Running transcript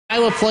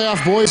Iowa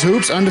playoff boys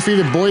hoops,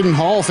 undefeated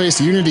Boyden-Hull faced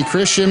Unity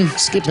Christian.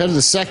 Skip ahead of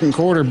the second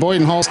quarter.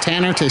 Boyden-Hull's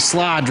Tanner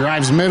Tesla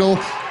drives middle.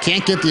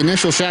 Can't get the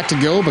initial shot to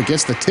go, but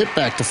gets the tip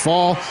back to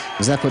fall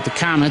as that put the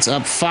Comets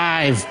up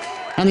 5.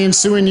 On the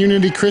ensuing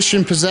Unity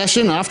Christian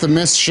possession, off the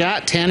missed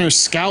shot, Tanner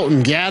scout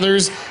and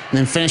gathers, and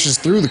then finishes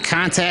through the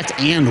contact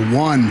and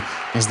 1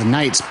 as the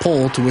Knights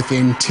pull to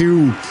within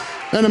 2.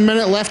 Then a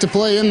minute left to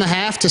play in the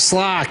half.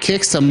 Tesla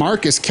kicks to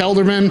Marcus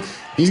Kelderman.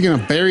 He's going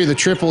to bury the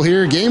triple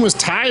here. Game was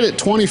tied at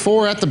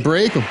 24 at the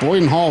break, but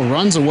Boyden-Hull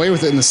runs away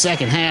with it in the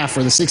second half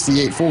for the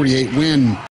 68-48 win.